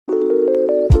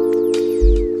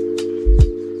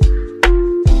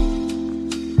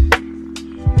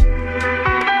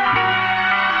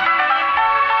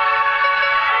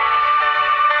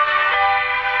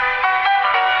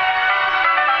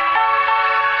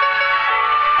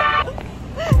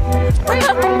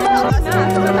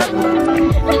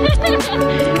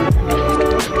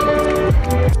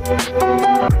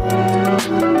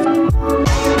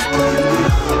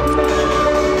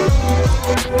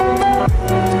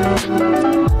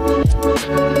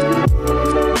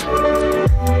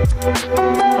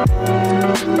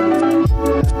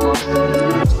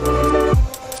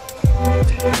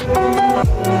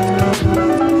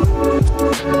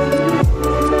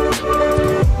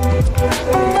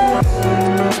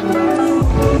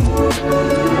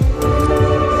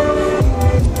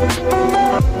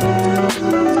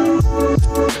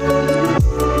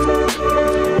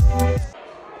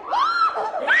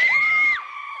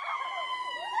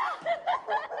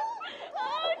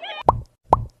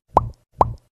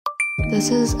This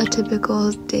is a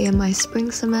typical day of my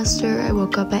spring semester. I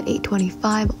woke up at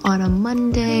 8:25 on a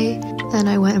Monday. Then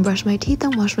I went and brushed my teeth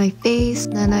and washed my face.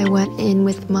 Then I went in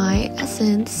with my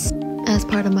essence as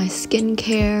part of my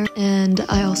skincare. And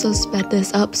I also sped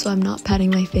this up so I'm not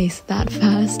patting my face that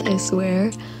fast, I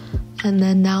swear. And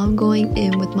then now I'm going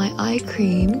in with my eye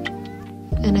cream.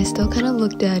 And I still kind of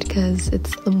look dead because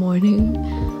it's the morning.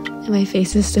 And my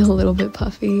face is still a little bit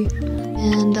puffy.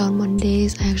 And on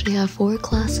Mondays, I actually have 4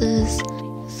 classes,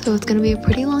 so it's gonna be a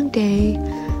pretty long day.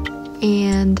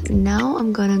 And now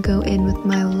I'm gonna go in with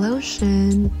my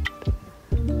lotion.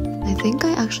 I think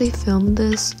I actually filmed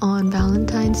this on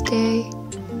Valentine's Day.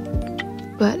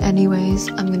 But anyways,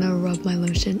 I'm gonna rub my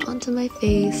lotion onto my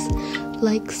face,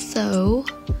 like so.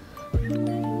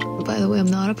 By the way, I'm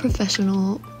not a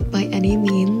professional by any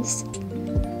means.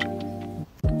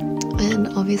 And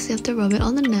obviously I have to rub it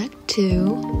on the neck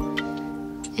too.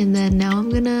 And then now I'm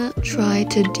gonna try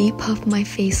to depuff my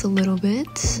face a little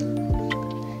bit.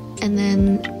 And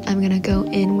then I'm gonna go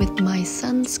in with my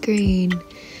sunscreen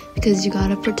because you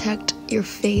gotta protect your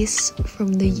face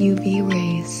from the UV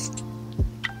rays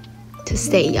to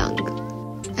stay young,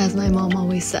 as my mom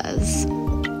always says.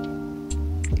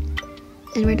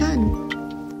 And we're done.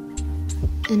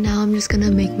 And now I'm just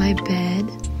gonna make my bed.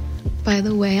 By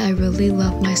the way, I really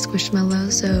love my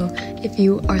Squishmallow, so if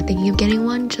you are thinking of getting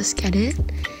one, just get it.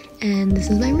 And this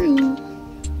is my room.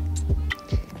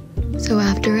 So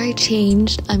after I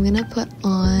changed, I'm gonna put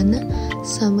on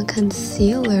some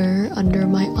concealer under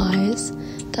my eyes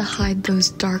to hide those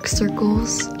dark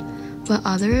circles. But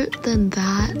other than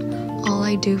that, all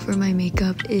I do for my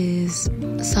makeup is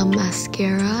some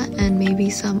mascara and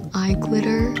maybe some eye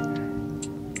glitter.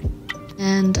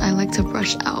 And I like to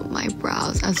brush out my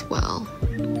brows as well.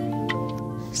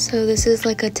 So this is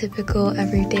like a typical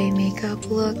everyday makeup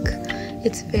look.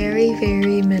 It's very,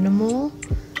 very minimal.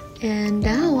 And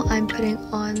now I'm putting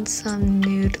on some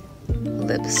nude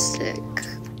lipstick.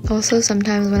 Also,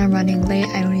 sometimes when I'm running late,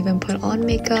 I don't even put on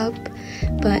makeup.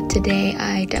 But today,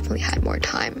 I definitely had more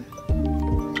time.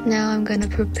 Now I'm gonna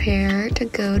prepare to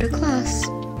go to class.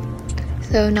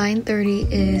 So 9:30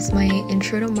 is my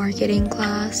intro to marketing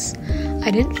class. I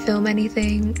didn't film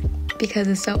anything because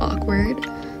it's so awkward,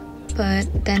 but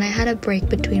then I had a break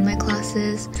between my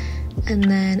classes, and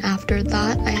then after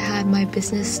that I had my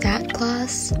business stat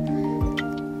class,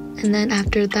 and then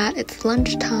after that it's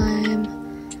lunchtime.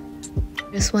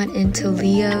 Just went into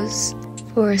Leo's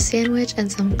for a sandwich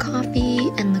and some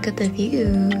coffee, and look at the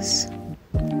views.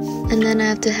 And then I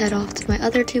have to head off to my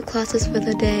other 2 classes for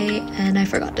the day, and I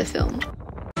forgot to film.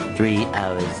 3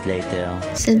 hours later.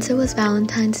 Since it was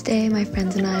Valentine's Day, my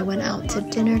friends and I went out to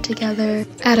dinner together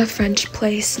at a French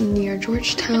place near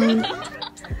Georgetown.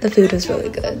 The food was really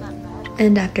good.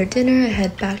 And after dinner, I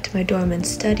head back to my dorm and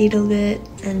studied a bit.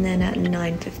 And then at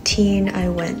 9:15, I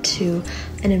went to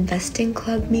an investing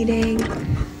club meeting.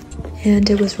 And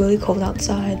it was really cold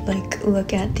outside, like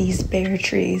look at these bare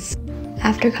trees.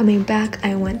 After coming back,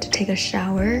 I went to take a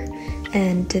shower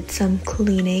and did some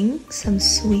cleaning, some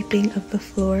sweeping of the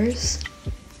floors.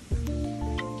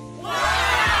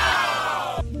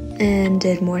 Wow! And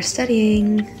did more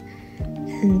studying.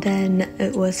 And then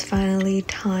it was finally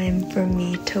time for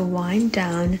me to wind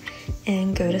down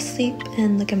and go to sleep.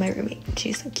 And look at my roommate,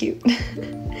 she's so cute.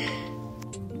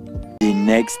 The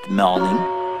next morning.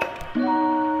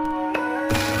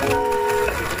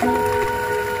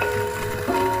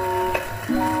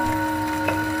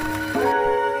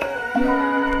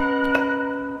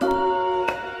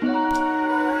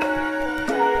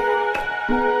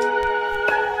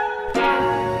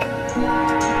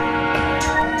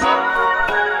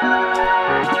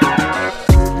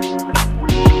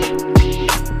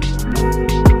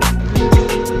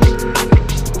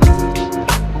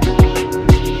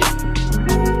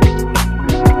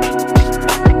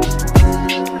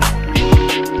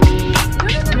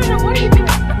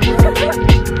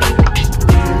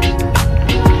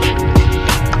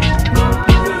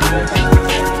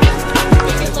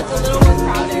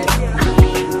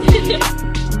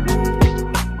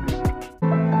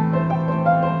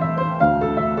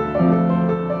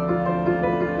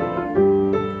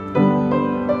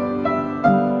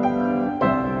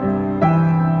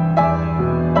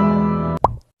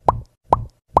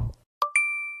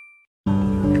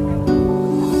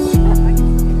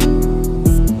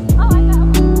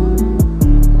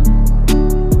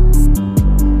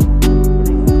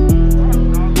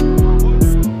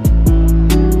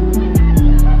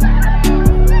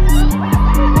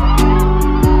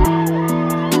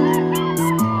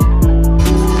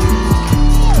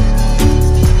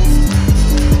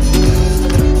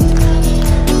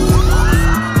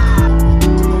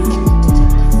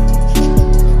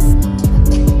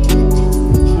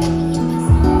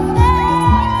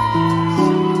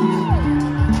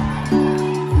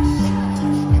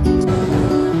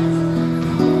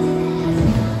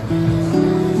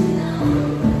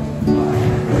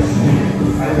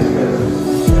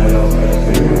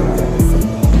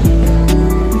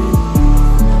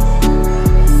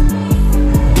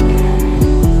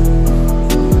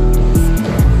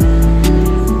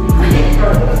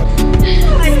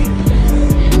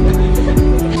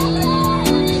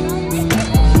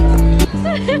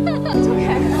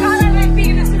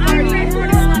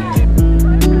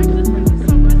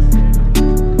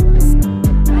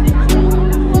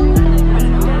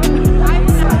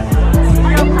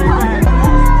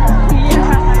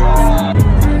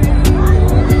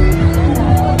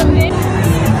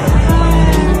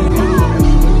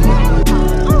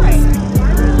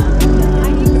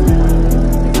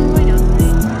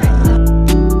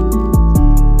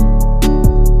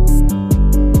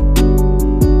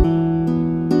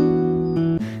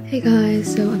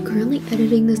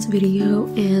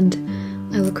 video and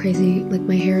I look crazy, like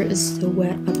my hair is so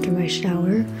wet after my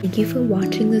shower. Thank you for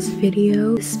watching this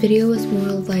video. This video was more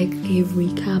like a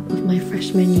recap of my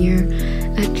freshman year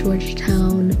at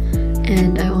Georgetown,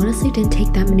 and I honestly didn't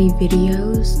take that many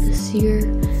videos this year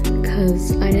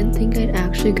because I didn't think I'd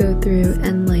actually go through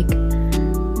and like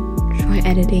try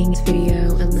editing this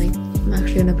video and like I'm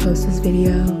actually gonna post this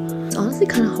video. It's honestly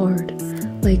kind of hard.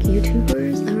 Like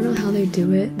YouTubers, I don't know how they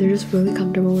do it. They're just really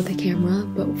comfortable with the camera,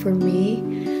 but for me,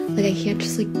 like I can't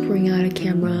just like bring out a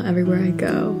camera everywhere I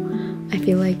go. I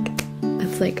feel like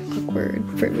that's like awkward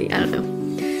for me. I don't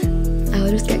know. I will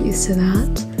just get used to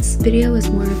that. This video is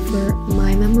more for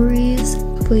my memories.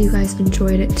 Hopefully you guys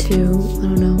enjoyed it too. I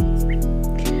don't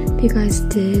know. If you guys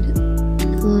did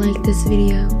like this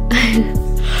video,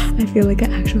 I feel like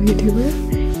an actual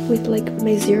YouTuber with like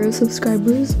my 0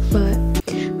 subscribers, but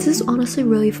this is honestly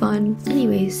really fun.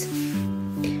 Anyways,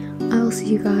 I will see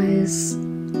you guys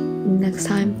next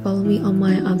time. Follow me on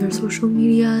my other social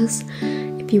medias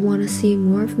if you want to see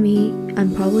more of me.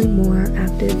 I'm probably more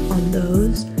active on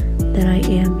those than I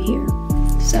am here.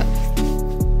 So,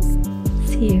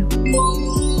 see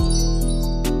you.